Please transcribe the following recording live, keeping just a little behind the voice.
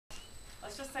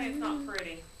Let's just say it's not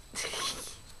pretty.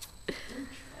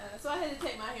 So I had to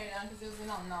take my hair down because it was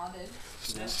all knotted.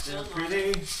 That's So still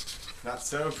pretty. Not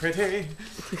so pretty.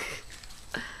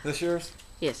 This yours?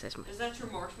 Yes, that's mine. Is that your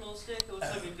marshmallow stick? It looks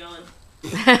like a gun.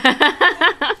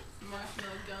 Marshmallow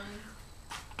gun.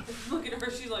 Look at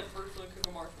her. She's like first one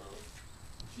cooking marshmallows.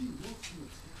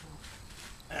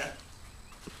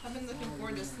 I've been looking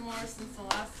forward to s'mores since the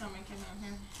last time I came out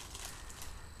here.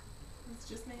 It's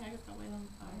just me. I guess I'll wait on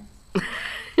the fire.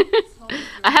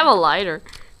 I have a lighter.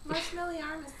 Marshmallow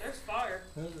arms. There's fire.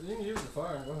 You can use the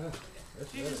fire. Go ahead.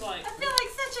 She's just like. I feel like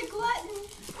such a glutton.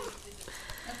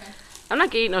 Okay. I'm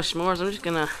not gonna eat no s'mores. I'm just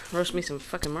gonna roast me some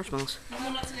fucking marshmallows. No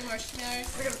one wants any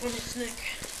marshmallows. I gotta finish Nick.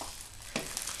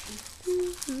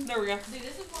 There we go. See,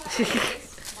 this is why I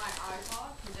fixed my iPod,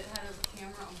 because it had a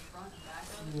camera on the front and back of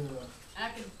it. Yeah. And I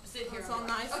could sit here It's and all be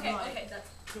like, nice okay, and light. okay, that's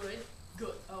good,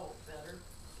 good. Oh, better.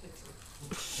 Picture.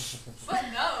 But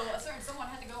no, someone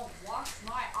had to go and wash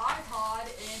my iPod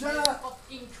in his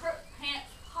fucking trip pants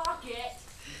pocket.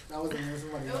 That wasn't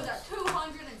somebody It was else. a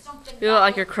 200 and something. You look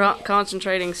like you're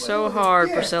concentrating so hard,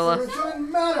 Yeah, Priscilla. so it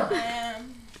doesn't matter.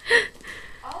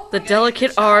 Oh, The my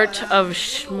delicate shower art now. of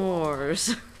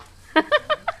s'mores. Let's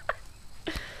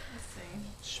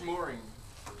see. Schmoring.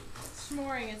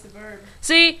 S'moring is a verb.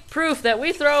 See, proof that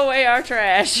we throw away our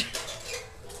trash.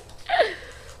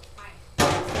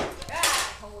 God,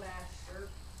 cold ass shirt.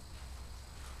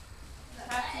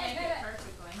 I have to make it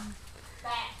perfectly.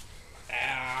 Back.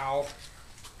 Ow.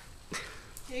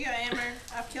 Here you go, Amber.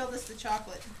 I've killed us the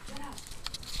chocolate.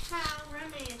 How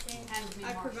romantic. Hand me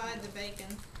I provide the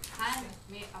bacon. Hand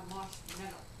me a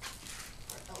marshmallow.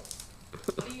 Or else.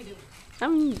 What are you doing?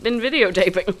 I've been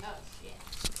videotaping.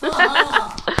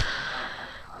 Oh, shit.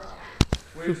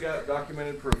 We've got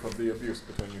documented proof of the abuse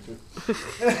between you two.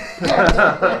 Yes,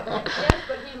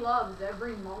 but he loves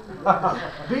every moment.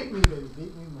 Beat me, baby.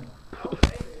 Beat me more.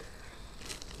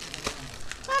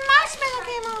 My marshmallow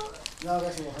came on. No,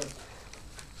 that's a little hurt.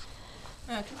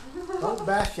 Okay. Don't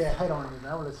bash your head on me,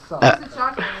 man. When it sucks. The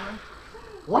chocolate one.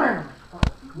 Wham! Oh,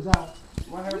 he's out.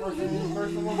 My hair working in this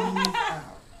person woman? Out.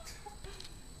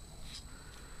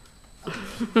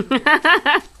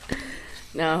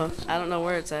 No, I don't know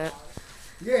where it's at.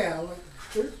 Yeah. Like,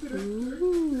 It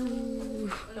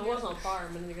was on fire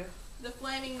a minute ago. The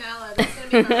Flaming Mallow. That's going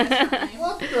to be my restaurant name.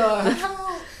 what the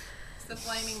hell? It's the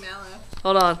Flaming Mallow.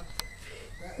 Hold on.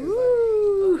 That is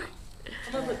Woo.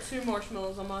 I'm gonna put 2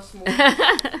 marshmallows on my s'more.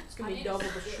 It's gonna be double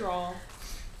the straw.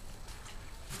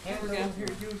 Here we go. Here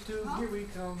you two. Here we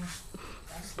come.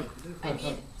 I need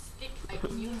a stick I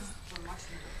can use for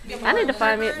marshmallow. I need to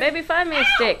find me, baby, find me a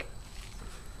stick.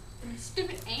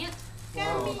 Stupid ant.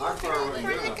 Well, our fire wasn't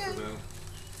good enough for them.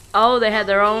 Oh, they had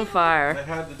their own fire. They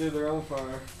had to do their own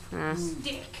fire.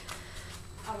 Stick.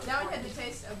 Now it had the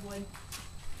taste of wood.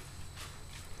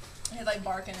 It had like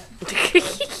bark in it.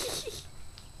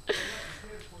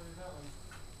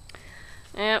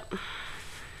 Yep.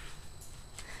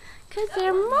 Cause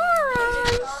they're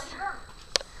morons.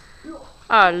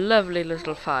 Our lovely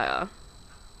little fire.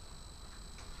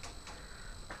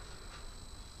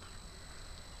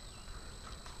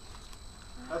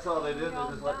 That's all they did. They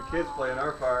just let the kids play in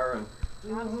our fire, and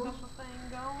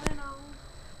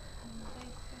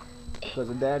because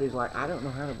the daddy's like, I don't know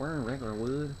how to burn regular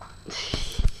wood.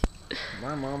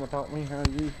 My mama taught me how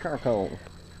to use charcoal.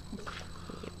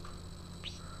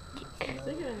 I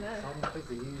don't think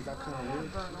they use that kind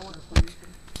of wood.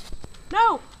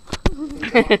 No.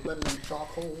 Better than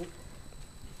charcoal.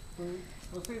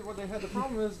 Well, see, what they had, the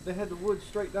problem is they had the wood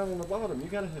straight down on the bottom. You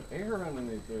gotta have air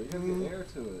underneath there. You gotta get air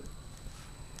to it.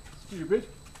 Excuse you, bitch.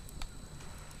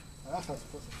 That's how it's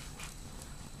supposed to be.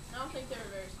 I don't think they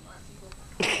were very smart people.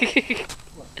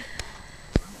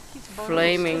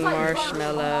 Flaming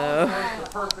marshmallow. That's the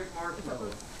perfect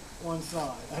marshmallow. One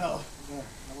side. I know. Yeah.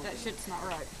 That shit's not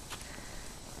right.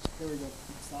 There we go.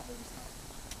 Stop it.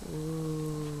 Stop.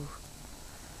 Ooh.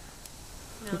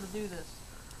 Now to do this.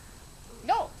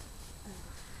 No.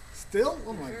 Still?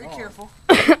 Oh my Very god. careful.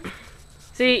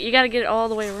 See, you gotta get it all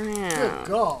the way Good around.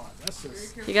 god. That's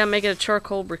just You gotta make it a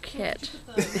charcoal briquette.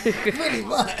 pretty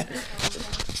much.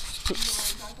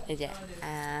 Yeah.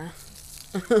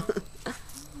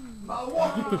 My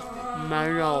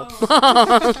Mario. You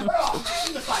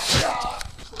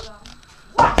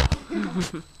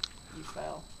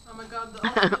fell. Oh my god, the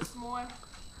ultimate s'more.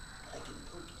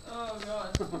 Oh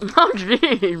god. Oh,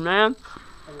 jeez, man.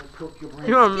 I'm gonna cook your brain.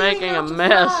 You are making a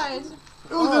mess.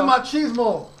 It was in my cheese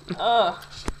mold.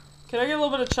 Can I get a little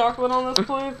bit of chocolate on this,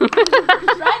 please?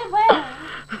 Right away.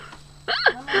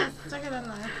 Stick it in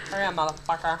there. Hurry up,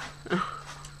 motherfucker.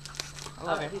 I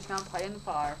love you. He's gonna play in the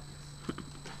fire.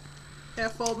 Yeah,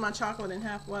 fold my chocolate in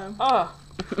half low. Oh.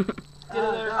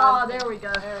 Oh, there we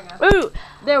go. There we go. Ooh.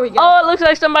 There we go. Oh, it looks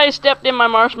like somebody stepped in my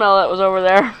marshmallow that was over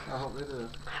there. I hope they do.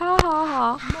 Ha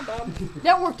ha ha.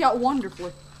 That worked out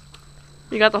wonderfully.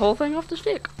 You got the whole thing off the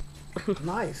stick.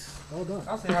 Nice. Well done.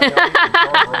 I'll see how y'all eat the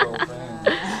gargoyle thing.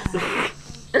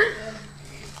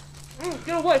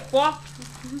 Get away, squaw.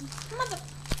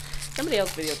 Somebody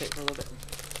else videotape for a little bit.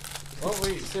 Well,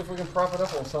 we see if we can prop it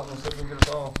up on something, see if we can get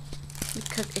it all.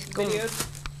 Because it's going to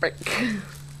break.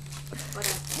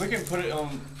 We can put it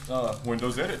on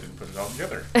Windows Edit and put it all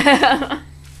together.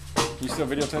 You still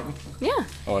videotaping? Yeah.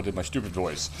 Oh, I did my stupid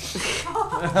voice.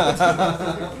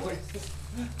 I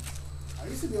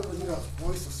used to be able to do the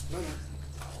voice of Splinter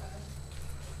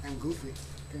and Goofy.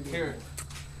 Here.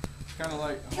 It's kind of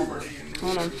like Homer.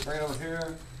 Hold on. Bring it over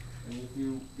here, and if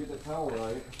you get the towel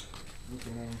right, you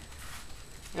can.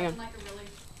 Hang on. Like a really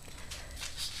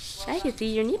I can see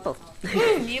your nipple.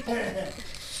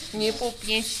 Nipple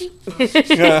pinchy.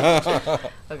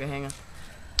 Okay, hang on.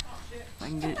 I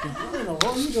can get it done. I don't know, what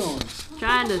are you doing?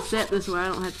 Trying to set this where I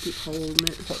don't have to keep holding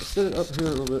it. Sit it up here a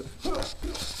little bit.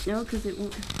 No, because it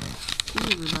won't see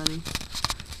everybody.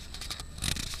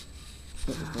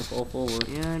 Don't fall forward.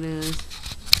 Yeah, it is.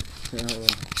 Yeah, hold on.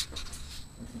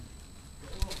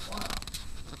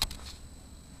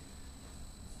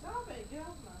 Stop it. Get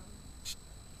off my.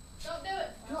 Don't do it.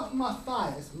 Get off my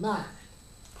thigh, it's mine.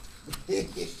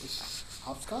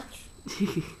 Hopscotch? Oh, there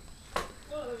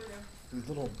we go. These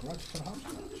little brunch for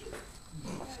hopscotch.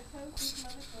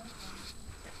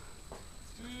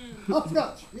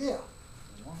 Hopscotch, yeah.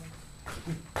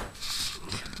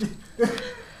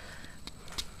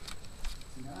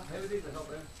 Maybe these will help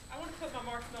there. I want to put my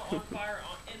marshmallow on fire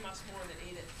in my s'more and then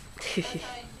eat it.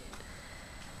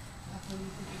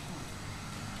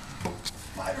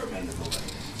 Spider-Man is over here.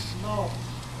 No.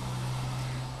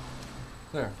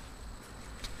 There.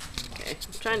 Okay,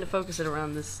 I'm trying to focus it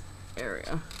around this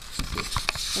area.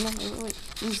 Wait.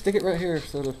 Stick it right here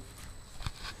so the.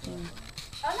 Oh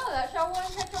no, that shall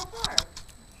won't catch on fire.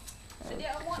 I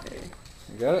didn't want to.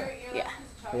 You got it? Yeah.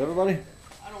 Got everybody?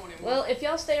 I don't want to. Well, if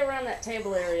y'all stay around that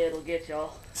table area, it'll get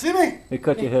y'all. See me? They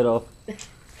cut your head off. It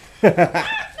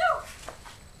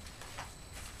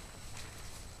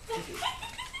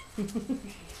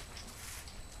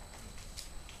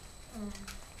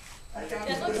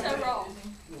looks so wrong.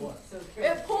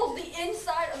 It pulls the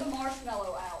inside of the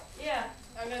marshmallow out. Yeah.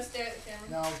 I'm gonna stare at the camera.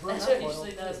 Now, bring That's that what it one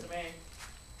usually over does here. to me.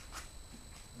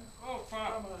 Oh,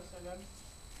 fuck. Almost, I done.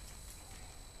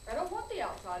 I don't want the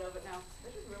outside of it now.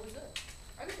 This is really good.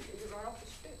 I can eat it right off the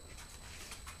stick.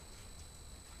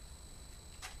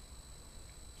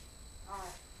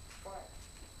 Alright. Alright.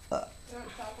 Don't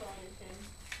chocolate on your chin.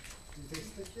 Did they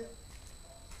stick yet?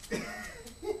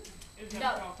 It's No.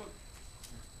 got chocolate.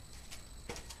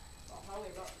 Well, probably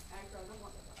about, actually, I don't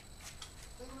want that.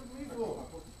 They were me for.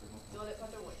 Let it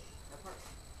put away. That part.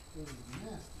 It was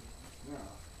nasty.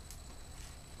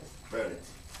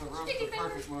 So roast Sticky the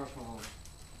perfect marshmallow.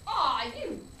 Aw, you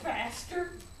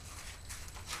bastard!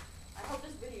 I hope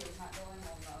this video is not going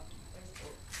on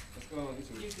Facebook. Let's go on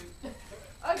YouTube. YouTube.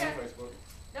 Okay. And Facebook.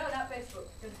 No, not Facebook,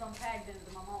 because if I'm tagged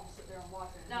into my mom will sit there and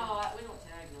watch it. No, we don't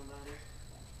tag nobody.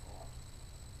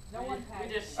 No one tagged.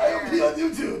 We just I will be share. on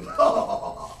YouTube.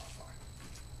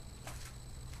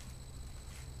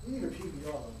 We need a PBR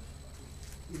of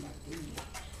be my video.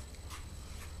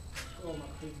 Oh, my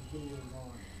big video on.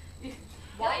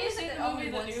 Why Yeah, you see that the only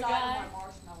movie The one New side of Guy? my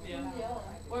marshmallow. Yeah.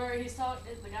 Where he's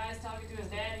the guy's talking to his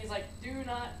dad, and he's like, "Do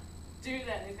not do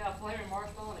that." And he's got a flaming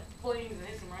marshmallow, and it flings and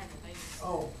hits him right in the face.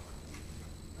 Oh.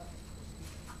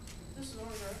 This is one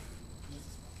of the.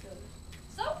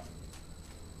 So?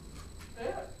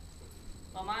 Yeah.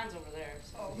 Well, mine's over there.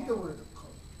 So. He don't want the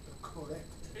correct.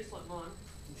 It's like mine.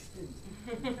 He's stingy.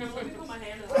 Let me put my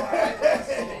hand in the So fire.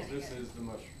 this is the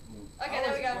mushroom. Okay,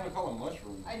 there we go. I was gonna call them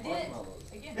mushrooms. I did. Marshmallows.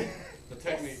 Again. The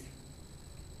technique.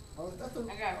 Oh, that's a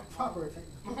Okay. proper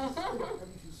technique. Every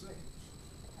few seconds.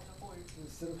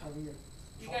 Instead of having it.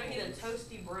 You gotta get a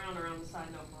toasty brown around the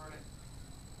side, don't burn it.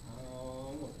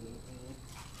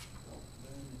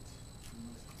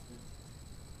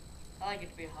 I like it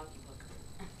to be a hockey puck.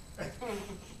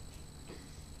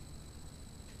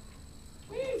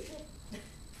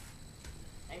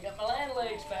 Ain't got my land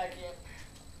legs back yet.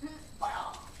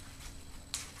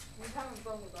 We're having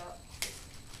fun with that.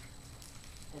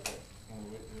 Okay. Wanna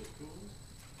wait till it cools?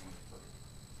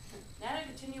 Now to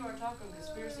continue our talk on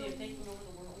conspiracy of taking over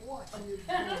the world. What are you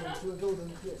doing to a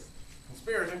golden kiss?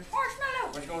 Conspiracy.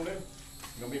 Marshmallow! What you gonna do?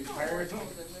 You gonna be prepared to?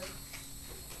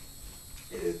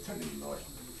 It is turning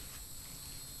marshmallow.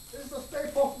 It's a Stay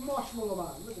Puft Marshmallow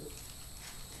Man. Look at it.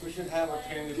 We should have a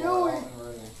candy bar Joey. out and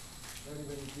ready.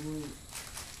 Everybody do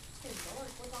It's dark.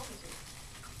 What time is it?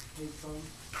 8 son.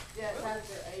 Yeah, it's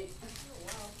after 8. Oh,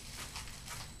 wow.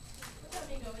 What time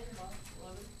do you go in, Mom?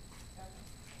 11.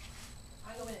 I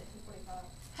go in at 2:45.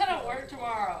 I don't work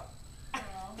tomorrow.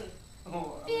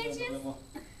 Oh, Bitches. Oh,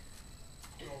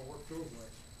 what feels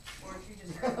like. Or if you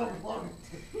just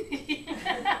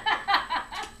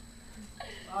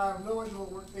I have no idea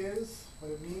what work is, but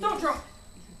it means Don't drop.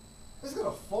 it's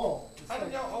gonna fall. It's How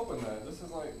did like, y'all open that? This is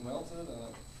like melted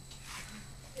and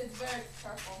It's very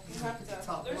careful. You have to.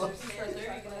 Top There's up. some right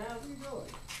there you can have. What are you doing?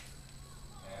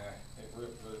 it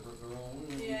ripped the wrong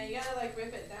way. Yeah, you gotta like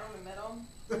rip it down the middle,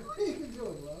 What are you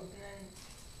doing, love? and then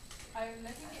I'm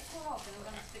letting it pull off and I'm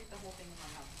gonna stick the whole thing in my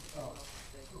mouth. Oh.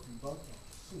 Fucking butt.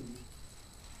 See.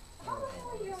 How the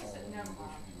hell are you on sit? Never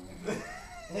mind.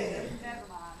 Never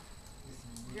mind.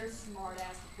 You're smart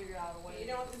ass to figure out a way. you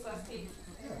don't want this last piece.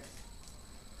 Yes.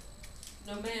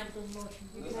 No, ma'am. This is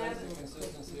the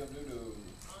consistency of doo-doo.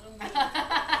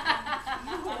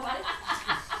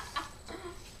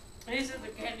 He said the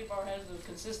candy bar has the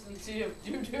consistency of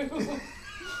doo-doo.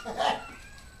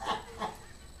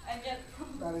 And yet,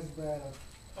 That is bad.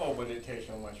 Oh, but it tastes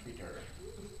so much sweeter.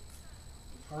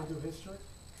 Trying to do history?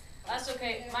 That's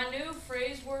okay. My new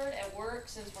phrase word at work,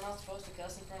 since we're not supposed to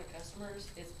cuss in front of customers,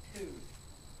 is poo.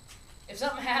 If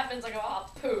something happens, I go, oh,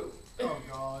 poo. Oh,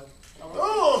 God.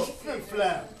 Oh, flip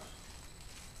flap.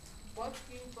 what's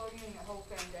you bugging the whole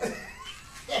thing down?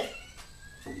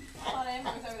 Oh, Amber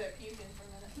was over there puking for a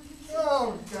minute.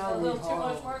 Oh, A God. little too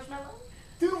much marshmallow.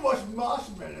 Too much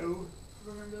marshmallow.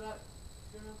 Remember that?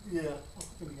 Yeah. Oh,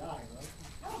 in the eye,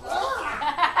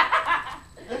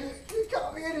 right? You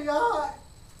got me in the eye.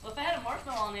 Well, if I had a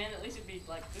marshmallow on the end, at least it'd be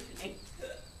like cushioning.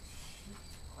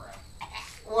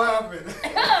 What happened?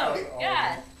 Oh,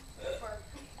 God.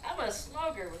 I'm a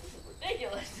smoker, which is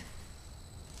ridiculous.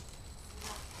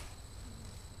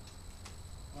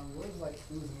 I was like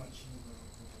losing my cheese.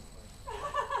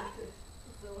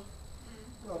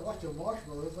 No, watch your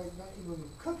marshmallow. It's like not even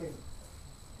cooking.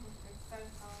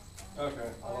 Okay,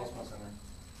 I lost my center.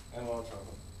 And a lot of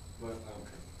chocolate. But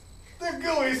okay. The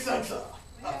gooey center.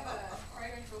 We have a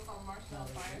fragrance book on Marshmallow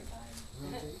Fireside.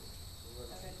 Really?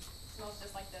 Okay. Smells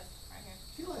just like this, right here.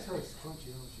 She likes hers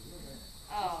crunchy, don't she?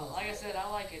 Oh, like I said, I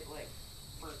like it like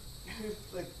burnt.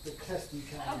 Like the crusty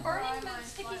kind. I'm burning the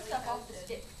sticky stuff off the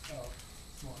stick. Oh,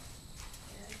 smart.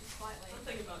 Yeah, just slightly. I'm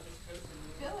thinking about just toasting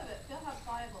it. Feel of it. Feel how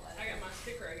pliable that is. I got my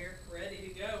stick right here, ready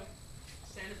to go.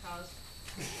 Sanitized.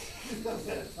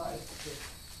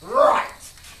 Right!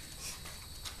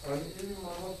 I'm eating my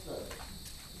mustache.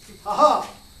 Aha!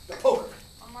 The poker.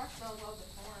 Well, marshmallows love the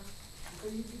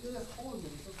corn. You do that whole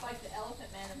thing. It's like the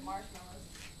elephant man of marshmallows.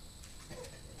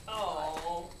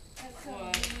 Oh. That's so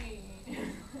What?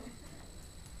 mean.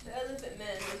 The elephant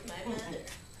man was my mother.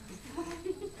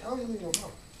 How do you leave your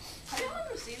mouth? Have y'all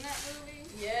ever seen that movie?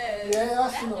 Yes. Yeah,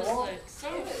 I've seen That it was all. like so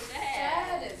It was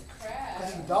sad. sad as crap.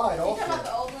 Because he died You talking about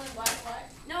the also. old one in black and white?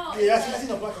 No, Yeah, I've the- seen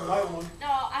the black and white one. no,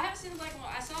 I haven't seen the black and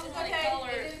white. I saw the It's one in okay. color.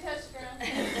 It didn't touch the ground.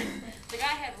 The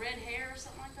guy had red hair or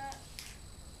something like that.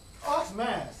 Oh, it's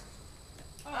Mask.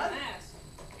 Oh, mask.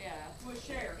 Yeah. With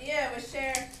Cher. Yeah, with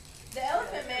Cher. The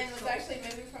Elephant Man was actually a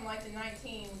movie from like the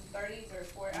 1930s or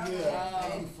 40s. I don't know.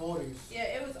 Yeah, 1940s.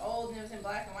 Yeah, it was old and it was in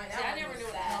black and white. See, That I one never was knew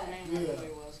what the hell sad. the name of Yeah. the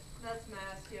movie was. That's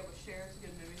Mask. Yeah, with Cher. It's a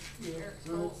good movie. Yeah, Eric's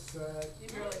good, cool. sad. You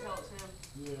can really tell it's him.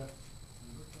 Yeah.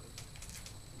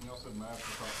 You also mask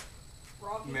about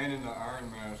Rocky. Man in the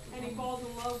Iron Mask. And he falls in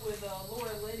love with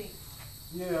Laura Linney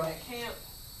Yeah. at camp,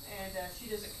 and she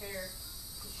doesn't care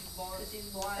because she's blonde. Because she's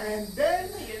blind. And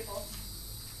then Beautiful.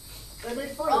 they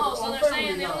made fun Oh, of so on they're Family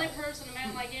saying the Guy. only person a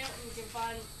man like him can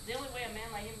find, the only way a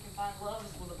man like him can find love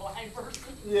is with a blind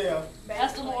person. Yeah.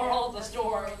 That's the moral of the That's story.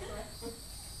 moral of the story.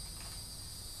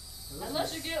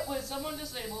 Unless you get with someone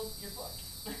disabled, you're fucked.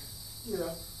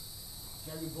 Yeah.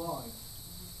 Can't be blind.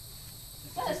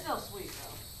 But it's still sweet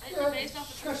though. Ain't Yeah, it based off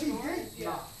a true 'cause she story? did.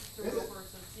 Yeah, it's a Is real it?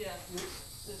 person. Yeah,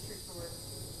 it's a true story.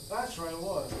 That's right, it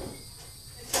was.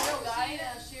 It's a real guy.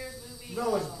 Cher's movie.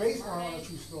 No, it's based on a Mermaid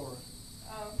true story.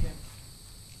 Oh. Yeah.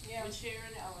 Yeah. With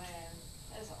Sharon. Oh man,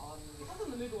 that's an odd movie. I was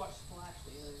in the mood to watch Splash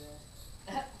the other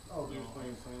day. Oh, Do the no.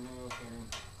 same thing,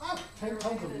 I have 10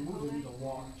 tons of movies I need to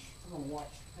watch. I'm gonna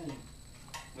watch 10.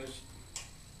 Let's,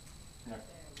 yeah.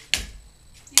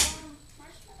 You want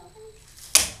marshmallow?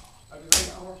 I just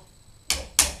ate more.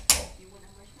 You want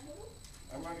a marshmallow?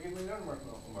 I'm about to get me another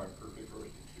marshmallow on my birthday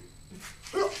roasting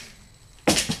too.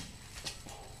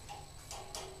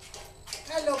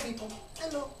 Hello, people.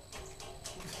 Hello.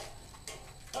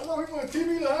 Hello, people in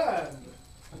TV land.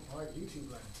 Alright,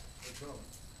 YouTube land. Let's go.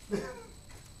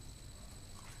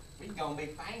 gonna be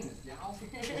famous, y'all.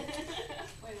 Wait,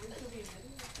 we're still being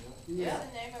video? Yeah. What's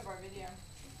the name of our video?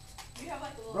 We have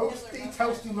like a little Roasty, Hitler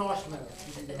toasty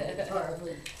marshmallows. Entire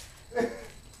thing.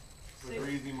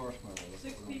 Greasy marshmallows.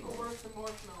 6 people worse than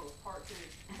marshmallows, part 2.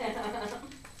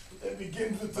 It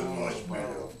begins with the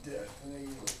marshmallow of death. And then you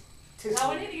No,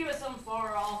 we need to give it some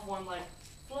far off one, like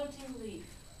floating leaf.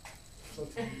 So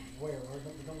to where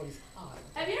nobody's hot.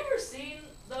 Have you ever seen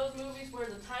those movies where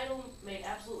the title made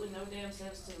absolutely no damn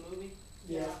sense to the movie?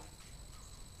 Yeah.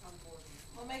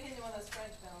 We'll make it into one of those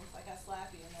French films, like I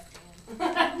slap you and that's the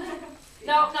end.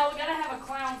 No, we gotta have a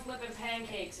clown flipping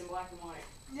pancakes in black and white.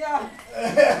 Yeah.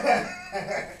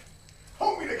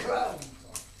 Homie the clown.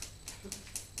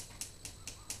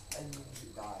 And you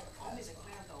die. Always a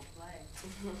clown don't play.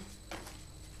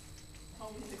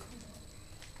 Homie the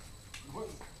What?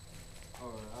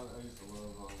 Oh, I used to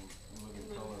love Living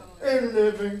Color. In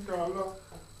living color.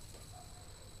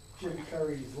 Jim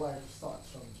Carrey's life starts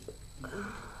from There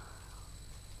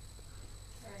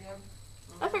we go.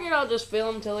 I figured I'll just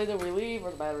film till either we leave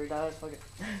or the battery dies. Fuck it.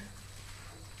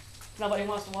 Nobody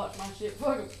wants to watch my shit.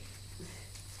 Fuck it.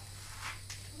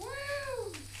 What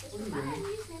are you doing?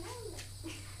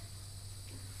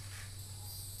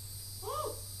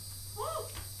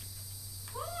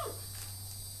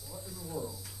 What in the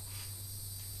world?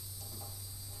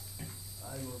 I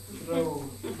will throw.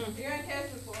 You're gonna catch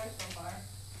the forest on fire.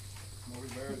 Smokey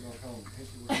Bear's gonna come and hit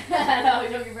you with No,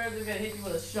 Yogi Bear's gonna hit you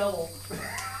with a shovel.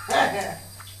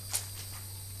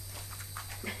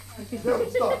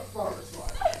 Don't start forest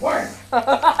fire. What?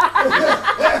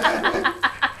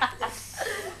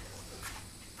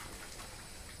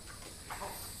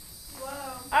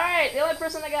 Whoa. Alright, the only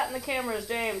person I got in the camera is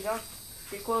James. Y'all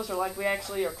get closer like we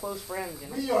actually are close friends, you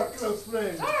know? We are close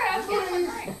friends. Sorry, I was getting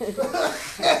my drink.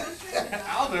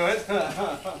 I'll do it. The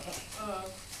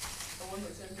one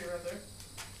that's in here right there.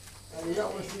 You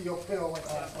don't want to see your pill on the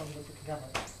camera.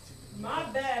 My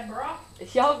bad, bro.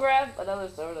 If y'all grab another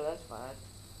soda, that's fine.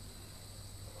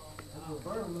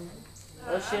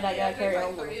 Oh shit, I gotta carry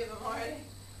home with me. Three of them already.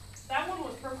 That one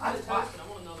was perfectly toasted. I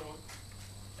want another one.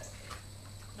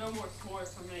 No more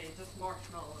s'mores for me, just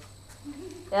marshmallows.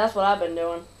 Yeah, that's what I've been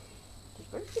doing.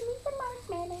 Just roasting me some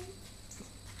marshmallows.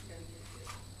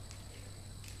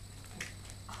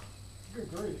 Good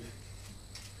grief.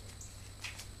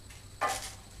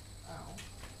 Ow.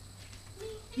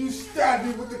 You stabbed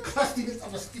me with the crustiness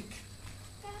of a stick.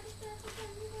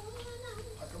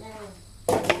 Come on.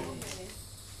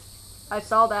 I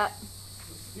saw that.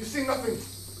 You see nothing.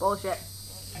 Bullshit.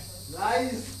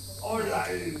 Lies or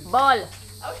lies. Bull. I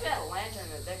wish we had a lantern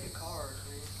and a deck of cards,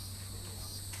 man.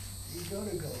 You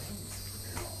gotta go.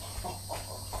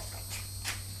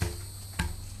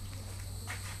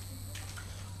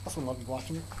 Someone might be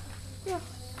watching it. Yeah.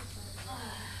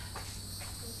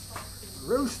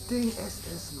 Roasting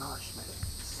SS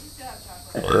marshmallows. You still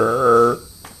have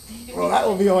chocolate. Well, that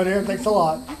will be on there. Thanks a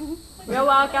lot. You're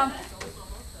welcome.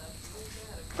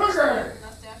 Sugar!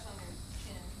 Mustache on your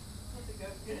chin. That's a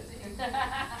good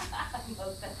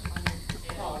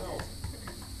Oh, no.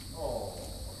 Oh,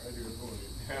 I do it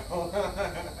now.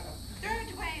 Throw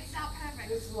it away, it's not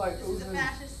perfect. It's like This is a oozing.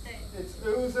 fascist state. It's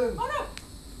oozing. Oh no!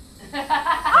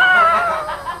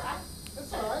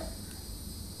 That's alright.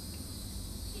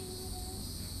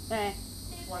 Hey.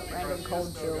 Random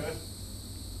cold So chill. good.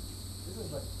 This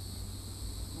is like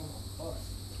bus.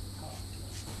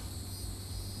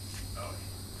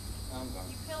 I'm done.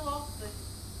 You peel off the.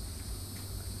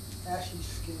 Ashy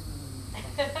skin.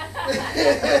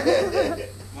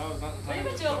 No, it's not the Leave time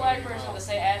it to to a black person to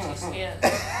say ashy skin.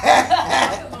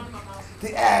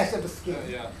 The ash of the skin.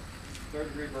 Yeah.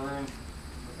 3rd-degree burn.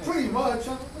 Pretty much.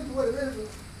 Look at what it is.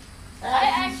 I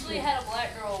actually had a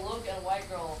black girl look at a white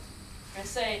girl and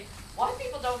say, white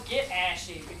people don't get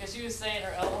ashy, because she was saying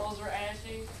her elbows were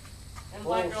ashy. And the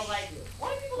black girl was like, Bullshit.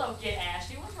 white people don't get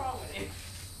ashy, what's wrong with you?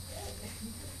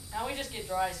 Now we just get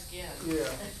dry skin.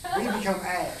 Yeah. We become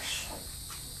ash.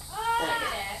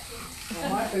 Well,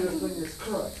 my favorite thing is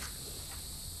crud.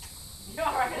 You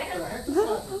alright? What the heck is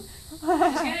that?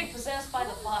 She's getting possessed by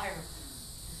the fire.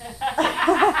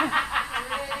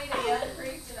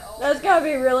 That's gonna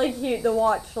be really cute to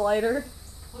watch later.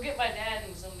 We'll get my dad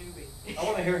and some newbie. I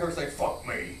want to hear her say, fuck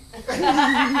me.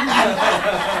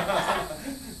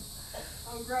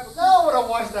 I'll grab a No, I want to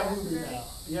watch that movie now.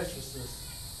 The Exorcist.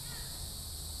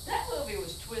 That movie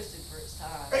was twisted for its time.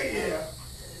 Hey, yeah.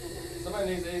 Somebody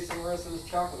needs to eat some of the rest of this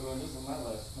chocolate one. This is my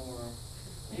last more.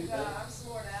 I'm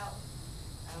snored out.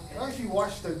 Now, if you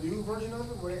watch the new version of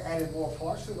it, where they added more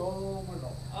parts to it, oh my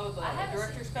god. Oh, the I haven't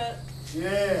director's cut?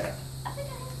 Yeah. I think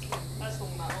I have seen. That's the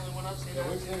only one I've seen. Yeah,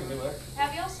 we've seen it.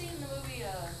 Have y'all seen the movie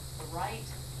The right?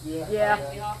 Yeah. Yeah.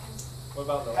 Anthony Hopkins. What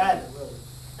about the Had it, really.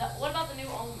 What about the new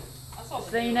Omen? I saw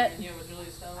the Seen new it. one, yeah, with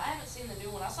Julia Stiles. I haven't seen the new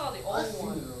one. I saw the I've old seen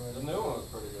one. it already. The new one was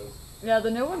pretty good. Yeah,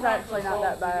 the new one's actually not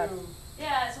that bad.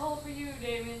 Yeah, it's all for you,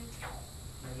 Damien.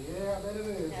 Yeah, I bet it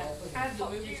is. Yeah. I have the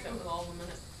movie stuff with all of them in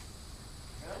it.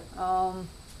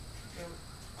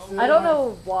 I don't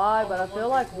know why, but I feel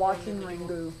like watching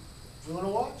Ringu. You wanna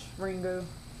watch? Ringu.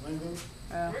 Ringo?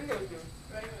 Yeah. Ringo's good.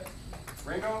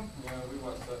 Ringo? Yeah, we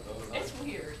watched that the other night. It's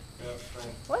weird. Yeah, it's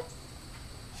strange. What?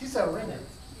 She said Ringo.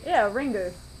 Yeah,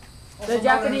 Ringu. The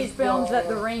Japanese films that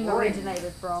the ring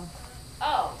originated from.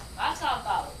 Oh, I thought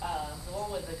about the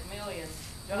one with the chameleon.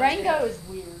 Rango is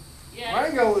weird. Yeah,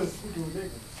 Ringo is freaking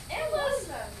ridiculous.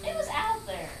 it was out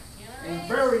there, you know. And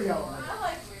very young. I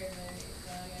like weird movies,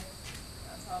 so yeah.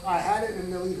 That's probably. I had it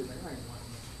in the leader, man. I ain't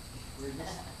watching it.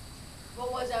 What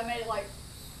was it? I made it like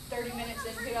 30 minutes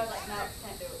into it. I was like, no,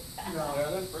 can't do it. No. Yeah,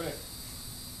 that's pretty.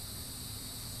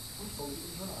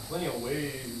 Plenty of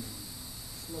waves.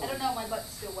 I don't know, my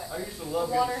butt's still wet. I used to The love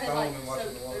water getting has like stoned and watching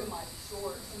soaked the water. through my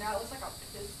shorts, and now it looks like I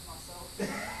pissed myself.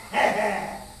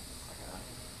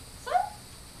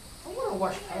 I want to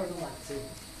watch Paranormal Activity.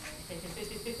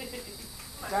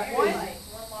 That One, is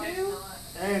two,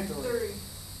 and three. three.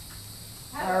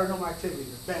 Paranormal Activity,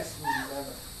 the best movie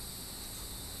ever.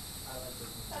 I like this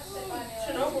movie. That's it, my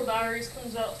Chernobyl Diaries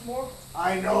comes out tomorrow.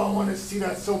 I know, I want to see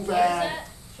that so What is bad. that?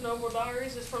 Chernobyl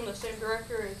Diaries is from the same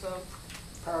director as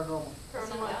Paranormal.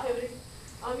 Paranormal about? Activity.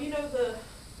 You know the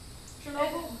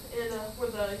Chernobyl and where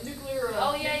the nuclear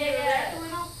Oh, yeah, nuclear yeah. reactor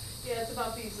went off? Yeah, it's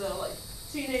about these like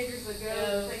teenagers that go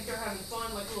Yeah. and think they're having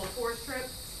fun, like a little tourist trip.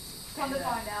 Come to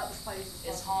find out, this place is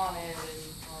It's fucking haunted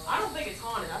and all I that. don't think it's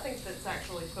haunted. I think that's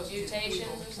actually supposed to be Mutations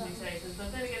people. or something? Mutations.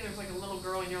 But then again, there's like a little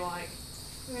girl, and you're like,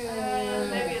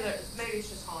 maybe it's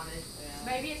just haunted. Yeah.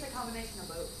 Maybe it's a combination of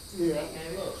both. Yeah.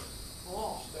 Maybe. Look,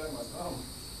 Oh. stab my thumb.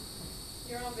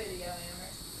 You're on video, Amber.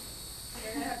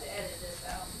 You're gonna have to edit this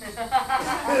out.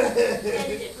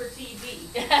 Edit it for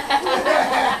TV.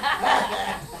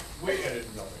 We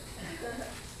edited nothing.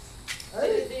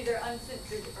 It's either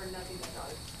uncensored or nothing but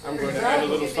God. I'm going to add a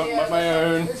little something of my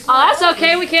own. Oh, that's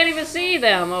okay. We can't even see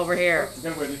them over here.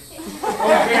 Get with it.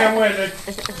 Okay, I'm with it.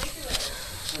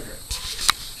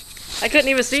 I couldn't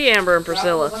even see Amber and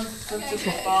Priscilla. That was uncensored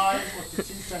for 5 with the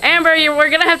 2 seconds. Amber, we're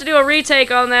gonna have to do a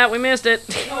retake on that. We missed it.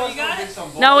 Oh, you got it?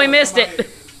 No, we missed it.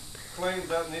 Claims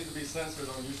that needs to be censored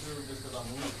on YouTube just because I'm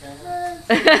on the camera.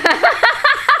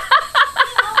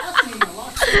 I've seen a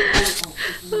lot of people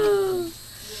on Facebook.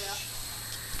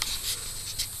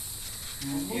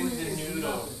 In the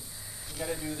noodle. You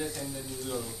gotta do this in the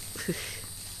noodle.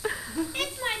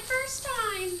 It's my first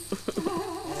time.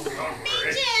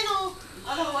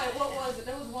 I don't know, wait, what was it?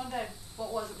 There was one day,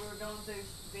 what was it? We were going through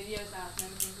videos and I was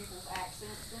noticing people's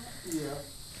accents in it.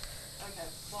 Yeah. Okay,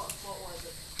 what was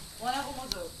it? One of them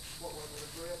was a, what was it, a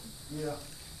Brit? Yeah.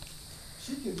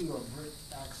 She could do a Brit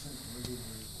accent really,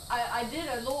 really well. I did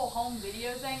a little home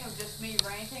video thing of just me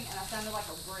ranting and I sounded like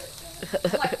a Brit in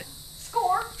it. I'm like,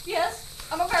 score, yes,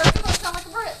 I'm American, but I sound like a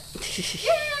Brit. She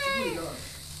Yay! really does.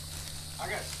 I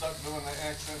got stuck doing that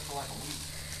accent for like a week.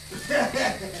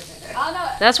 I know,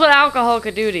 That's what alcohol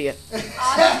could do to you.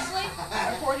 honestly,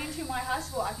 according to my high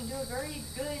school, I can do a very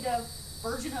good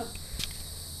version of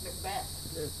Macbeth.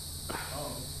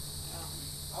 Oh.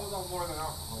 I was on more than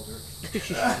alcohol, dude.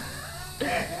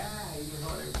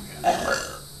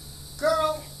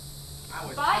 Girl, I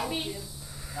was Bite me.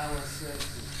 That was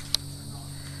sexy.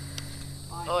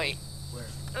 Oi.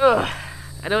 Ugh.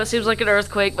 I know it seems like an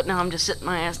earthquake, but now I'm just sitting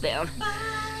my ass down.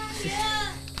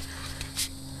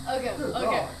 Okay, Good okay,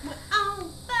 God.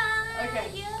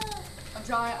 okay. I'm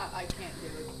trying, I can't do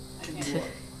it. I can't do it.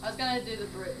 I was gonna do the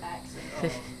Brit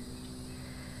accent.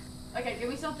 Okay, give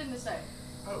me something to say.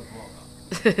 Oh, well.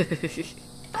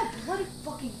 Oh, bloody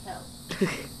fucking hell. There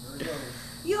it goes.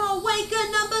 You're Waker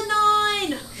number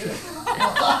 9.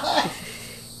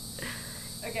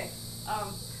 Okay,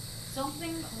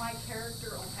 something my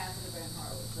character on Path of the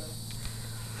Vampire would say.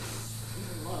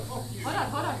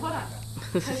 Hold on.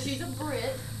 Because she's a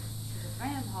Brit, she's a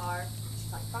vampire,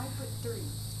 she's like 5'3".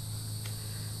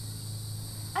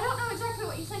 I don't know exactly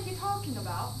what you think you're talking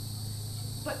about,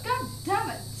 but god damn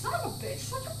it, son of a bitch,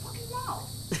 shut your fucking mouth.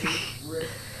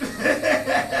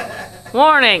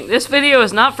 Warning, this video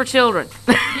is not for children.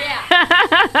 Yeah.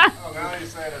 Oh, now you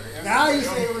say it at the end. Now you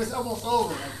say it when it's almost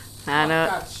over. I know.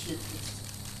 That shit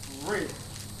is real.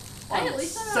 Hey, at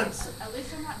least I'm Uncensored.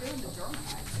 not doing the German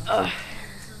accent. Ugh.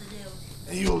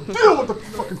 And you'll deal with the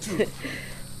fucking truth.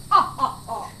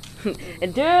 I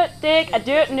do it thick, I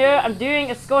do it new, I'm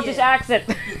doing a Scottish accent.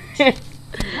 Ready.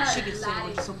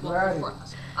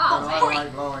 Oh, I man.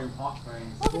 like glowing hot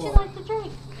things. What would you like to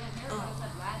drink?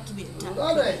 Give me a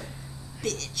Buddy,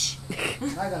 bitch.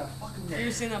 I got a fucking Have you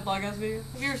ever seen that Black Guys video?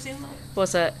 Have you ever seen that?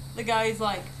 What's that? The guy's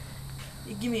like,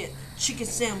 "You give me a chicken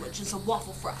sandwich and some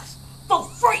waffle fries for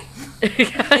free."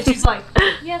 And she's like,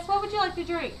 "Yes, what would you like to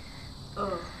drink?"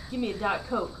 Give me a Diet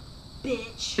Coke,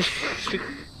 bitch.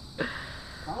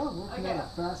 I was working at a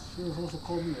fast food. He was supposed to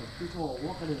call me a bitch or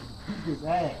walk in and beat his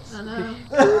ass. I know.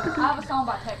 I have a song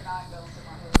by Tech Nine going through my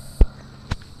head.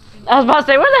 I was about to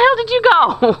say, where the hell did you go?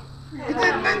 He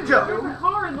did ninja! There's a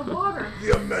car in the water.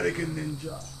 The American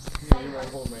ninja.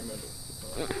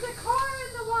 There's a car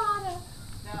in the water.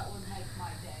 That would make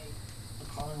my day.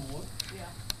 What? Yeah.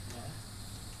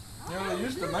 You know, they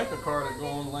used to make a car that go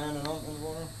on land and on in the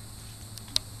water. I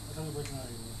don't know which one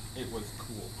it It was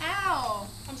cool. Ow!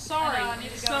 I'm sorry. I know, I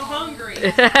need to I'm go so home. hungry. was.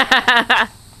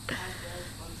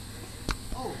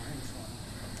 Oh, man,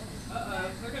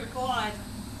 Uh-oh, they're gonna collide.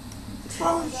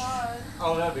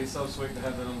 Oh, that'd be so sweet to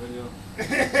have that on video.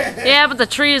 Yeah, but the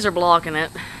trees are blocking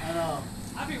it. I know.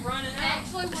 I'd be running out.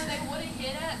 Actually, where they would have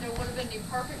hit at, there would have been the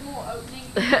perfect little opening.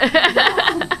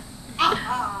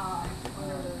 Ah!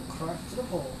 Crash to the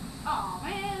pole. Aw,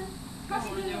 man. I Crush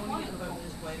don't it wanna do in it the again, but wonderful. I'm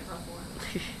just waiting for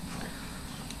it.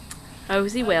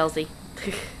 Osy Welsy.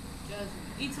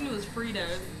 Eat some of those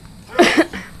Fritos.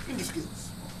 Biscuits.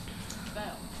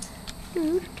 Bell.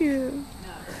 Good girl.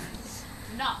 No.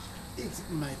 No. It's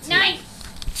my tea. Nice!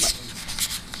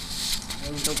 I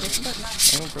don't press the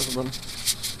button.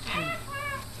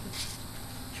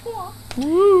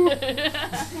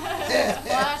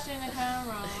 Flash in the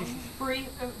camera. Brief,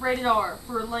 rated R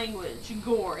for language,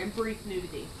 gore, and brief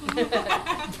nudity.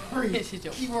 Brief.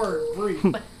 Keyword, brief.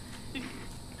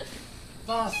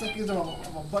 5 seconds of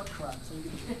a butt crack. So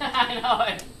you can I know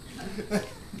it.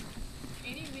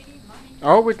 Itty bitty bunny. I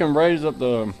hope we can raise up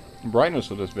the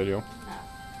brightness of this video.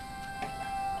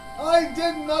 I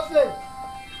did nothing!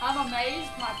 I'm amazed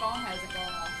my phone hasn't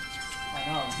gone off. I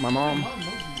know. My mom. Mom knows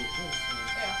you did this.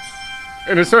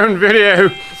 Yeah. In a certain video.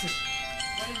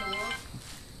 What in the world?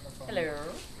 Hello.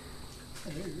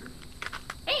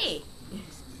 Hey.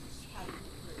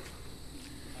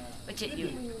 What you?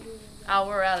 Oh,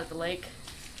 we're out at the lake.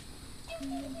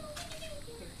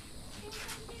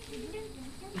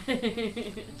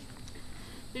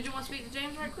 Did you want to speak to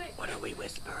James right quick? What are we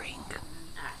whispering?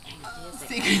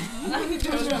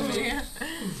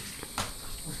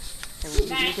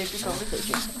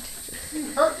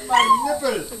 Hurt my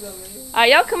nipples! Alright,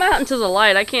 y'all come out into the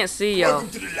light. I can't see y'all. Welcome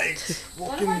to the lake.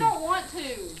 What if I don't want to?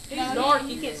 He's dark,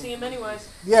 you can't see him anyways.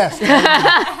 Yes.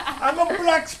 I'm a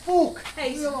black spook. Hey,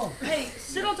 Leave me alone. hey,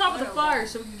 sit on top of the fire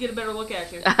so we can get a better look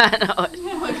at you. I know it.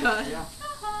 Oh my god.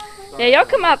 Yeah, y'all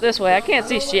come out this way. I can't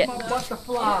see shit. My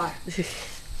butterfly.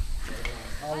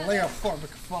 I'll lay a fire.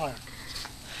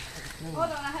 Hold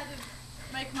on, I had to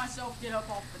make myself get up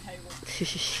off the table.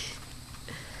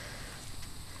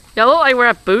 Y'all look like we're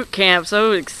at boot camp.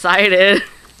 So excited.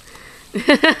 What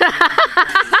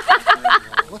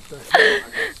the hell?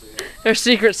 Their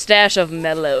secret stash of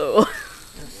mellow.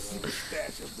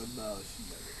 Stash of the nose.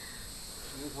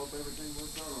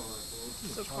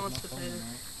 So constipated.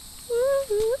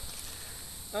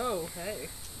 Oh, hey.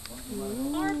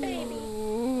 Our baby.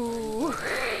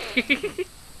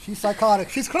 She's psychotic.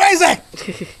 She's crazy!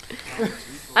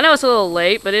 I know it's a little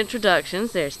late, but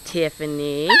introductions. There's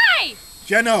Tiffany.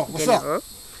 Jenno, what's up? Jennifer,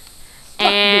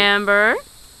 Amber.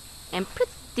 And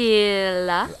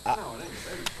Priscilla.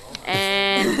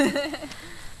 And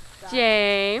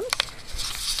James.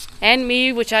 And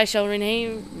me, which I shall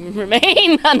remain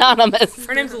anonymous.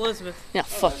 Her name's Elizabeth. Yeah,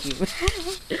 fuck you.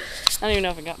 I don't even know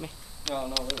if it got me. No,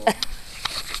 no, we won't.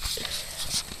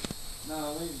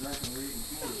 No, we ain't drinking weed and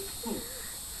food.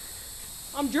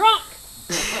 I'm drunk!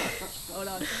 Hold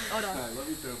on, hold on. Hey, love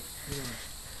you too.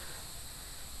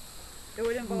 It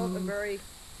would involve a very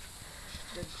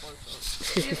good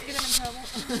close-up. You just get him in trouble.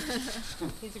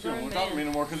 He's a Sure, grown won't talk to me man.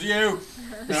 no more because of you.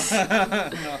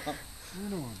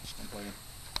 No. I'm playing.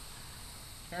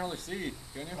 Can't really see,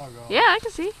 can you? Oh, God. Yeah, I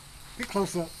can see. Get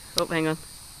close up. Oh, hang on.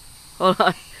 Hold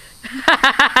on. That's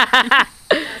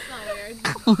not weird.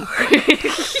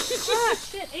 Ah,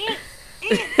 shit, Aunt!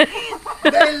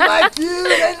 They like you.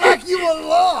 They like you a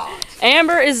lot.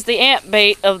 Amber is the ant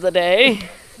bait of the day.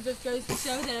 Just goes to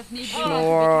show that if need be,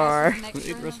 More. next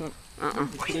Eat the rest of it.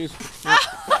 Please.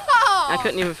 I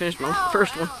couldn't even finish my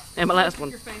first one and my last one.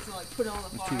 Your face and like put it on the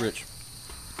It's fire. too rich.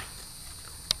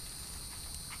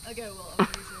 Okay, well, I'm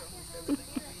pretty sure almost everything.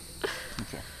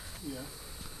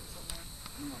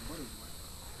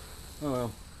 Oh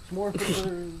well. It's more for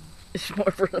It's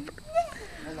more for the.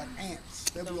 They're like ants.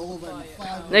 They'll be over in 5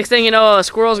 minutes. Next thing you know, a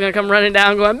squirrel's gonna come running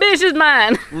down, going, "Bitch is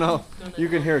mine." No, you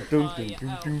can hear doom, doom,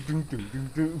 doom, doom, doom, doom, doom,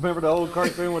 doom. Remember the old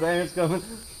cartoon with ants coming?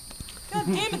 God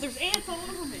damn it, there's ants all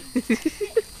over me.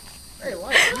 They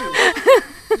like you.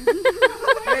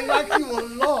 They like you a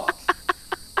lot.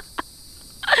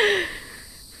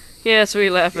 Yes, we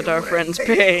laugh at our friend's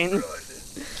pain.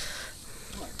 This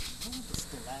is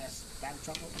the last bag of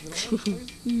chocolate I'm gonna have,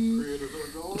 please.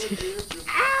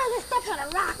 Let's step on a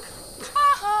rock.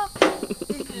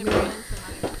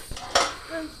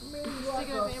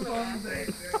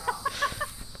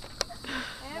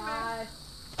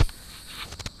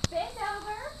 Bend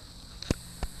over.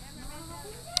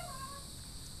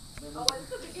 Oh, it's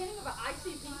the beginning of an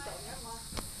ICP though. Never mind.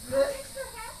 Makes her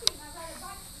happy. And I got a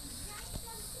bite.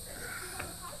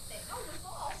 Oh, the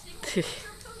ball. See what your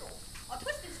poodle. I'll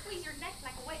twist and squeeze your neck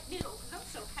like a wet noodle. And I'm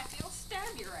so happy I'll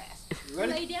stab your ass.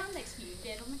 Lay down next to you,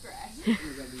 dead on the grass. You're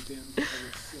gonna be damn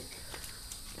sick.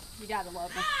 You gotta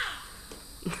love me.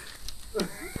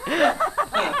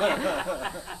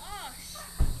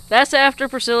 That's after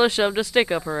Priscilla shoved a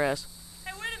stick up her ass.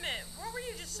 Hey, wait a minute. What were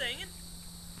you just saying?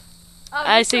 Oh,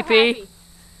 ICP.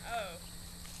 Oh.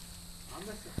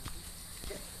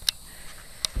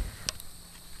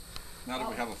 Now that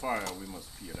we have a fire, we must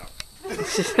pee it out.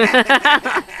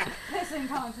 Pissing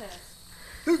contest.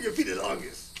 Who can feed the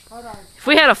longest? Hold on. If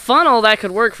we had a funnel, that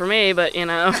could work for me, but you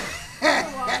know.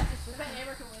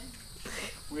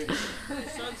 We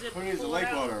use the lake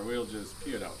water, we'll just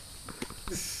pee it out.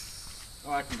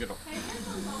 Oh, I can get a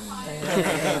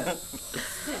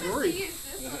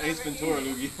Ace Ventura,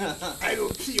 Loogie. I will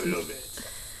pee a little bit.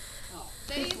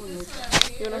 There's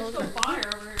Still fire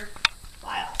over here.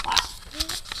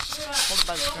 Hold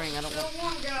by the string. I don't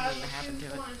want anything to happen to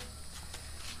it.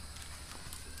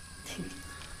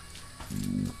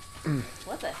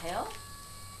 What the hell?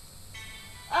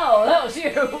 Oh, that was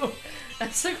you.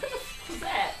 That's like, what the fuck was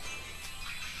that?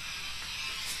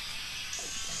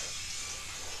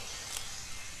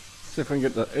 See if we can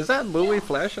get the. Is that buoy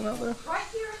flashing out there? Right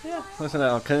here. Yeah. Listen to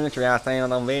our country I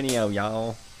stand on video,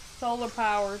 y'all. Solar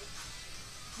powered.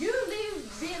 You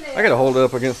leave being I gotta hold it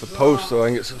up against the post so I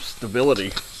can get some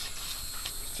stability.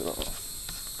 So,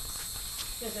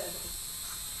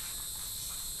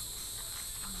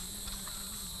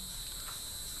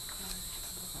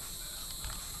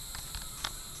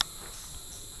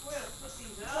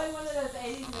 like one of those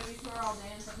 80s movies where all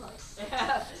dancing like.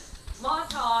 Yeah.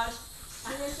 Montage.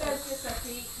 And then shows just a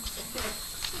feet.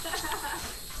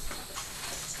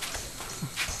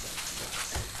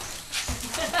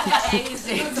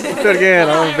 do it again.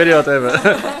 I want to videotape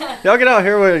it. Y'all get out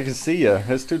here where you can see you.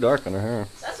 It's too dark under here.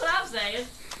 That's what I'm saying.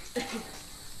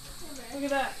 Look at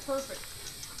that. Perfect.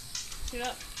 Get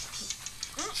up.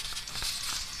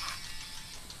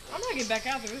 I'm not getting back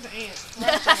out there. There's an ant.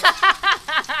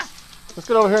 Let's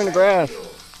get over here in the grass.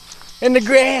 In the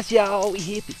grass, y'all. We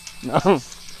hippies. No.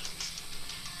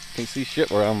 Can't see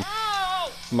shit where I'm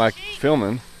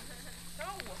filming. No.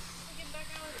 I'm getting back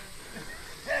out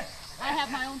there. I have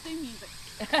my own theme music.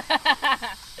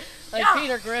 Like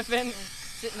Peter Griffin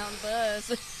sitting on the bus.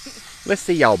 Let's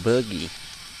see y'all boogie.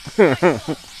 What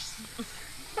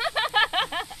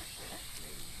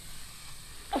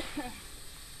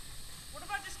if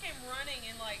I just came running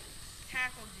and like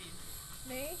tackled you?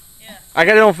 Me? Yeah. I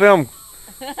got it on film.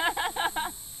 You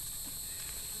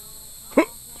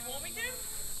want me to?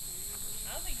 I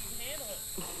don't think you can handle it.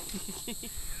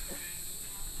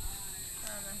 I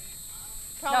don't know.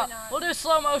 Probably No, not. we'll do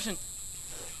slow motion.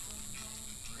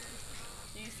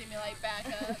 You see me like back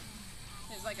up.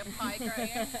 There's like a pike right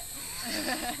here.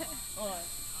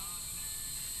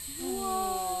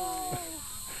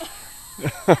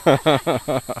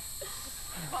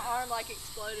 My arm like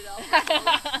exploded off.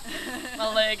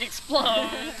 My leg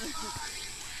explodes.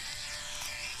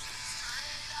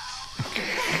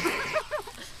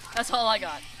 That's all I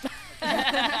got.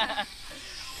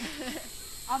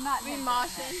 I'm not Me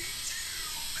moshing.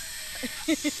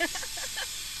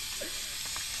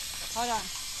 Hold on.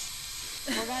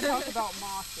 We're gonna talk about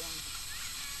moshing.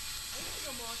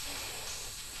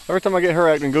 Every time I get her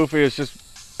acting goofy, it's just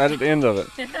at the end of it.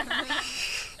 Nope.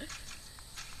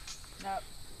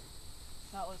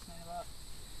 Not listening to that.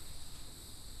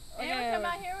 Aaron, come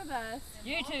out here with us.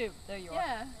 YouTube. There you are.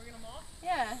 Yeah. We're gonna mock?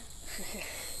 Yeah.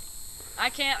 I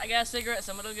can't. I got a cigarette.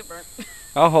 Somebody will get burnt.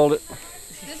 I'll hold it.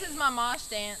 This is my mosh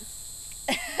dance.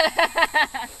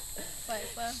 Play it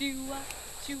slow. Shoo-wah,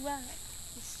 shoo-wah,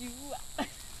 shoo-wah.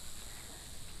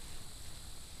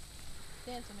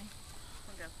 Dance with me.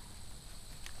 Okay.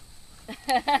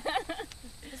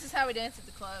 This is how we dance at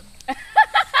the club.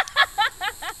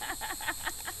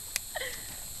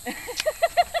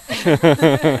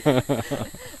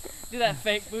 Do that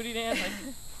fake booty dance.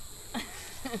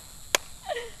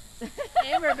 Like,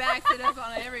 Amber backs it up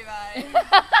on everybody.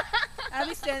 I'll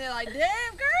be standing there like,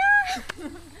 damn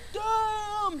girl!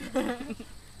 Damn!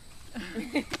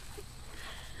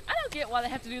 I don't get why they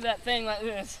have to do that thing like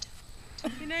this.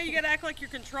 You know, you gotta act like you're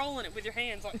controlling it with your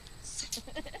hands. Like.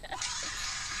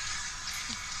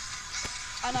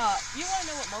 I know. You want to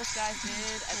know what most guys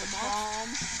did at the prom?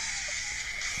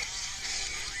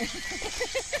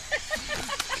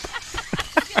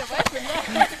 Get away from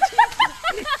that.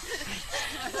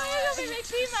 I'm gonna be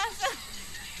making myself.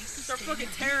 Start fucking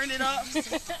tearing it up.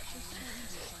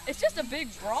 It's just a big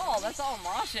brawl. That's all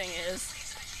moshing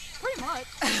is. Pretty much.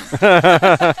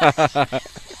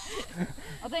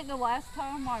 I think the last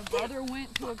time my brother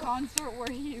went to a concert where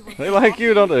he was They like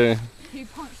you, don't they? he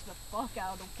punched the fuck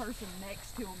out of the person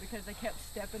next to him because they kept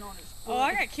stepping on his foot. Oh,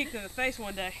 I got kicked in the face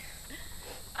one day.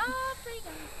 Oh,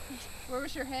 freedom. Where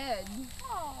was your head?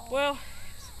 Well,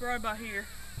 it's right about here.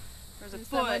 There's a And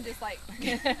foot. someone just like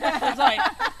It was like,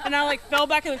 and I like fell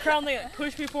back in the crowd and they like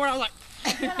pushed me forward. I was like,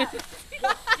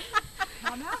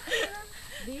 I'm out here.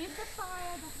 Leave the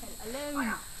fire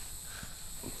alone.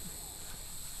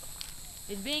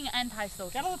 It's being antisocial.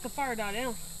 gotta let the fire die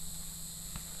down.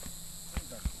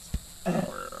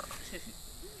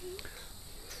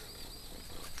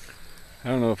 I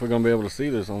don't know if we're gonna be able to see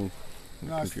this on the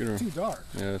No, it's computer. too dark.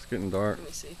 Yeah, it's getting dark. Let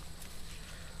me see.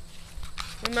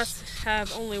 We must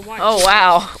have only white. Oh,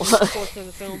 wow. portion of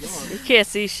the film. You can't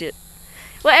see shit.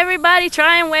 Well, everybody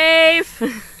try and wave.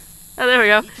 Oh, there we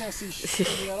go. You can't see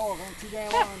shit at all. I'm too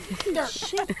damn long.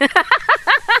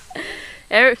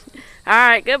 All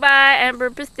right, goodbye, Amber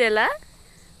Priscilla.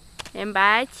 And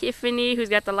bye, Tiffany, who's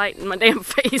got the light in my damn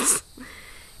face.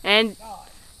 And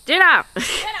Jenna,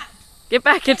 get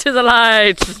back into the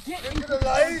light. Into the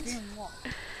light.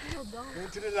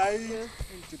 Into the light.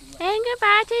 And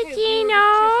goodbye to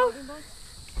Gino.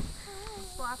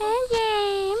 And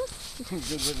James.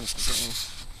 Good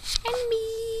riddance. And me.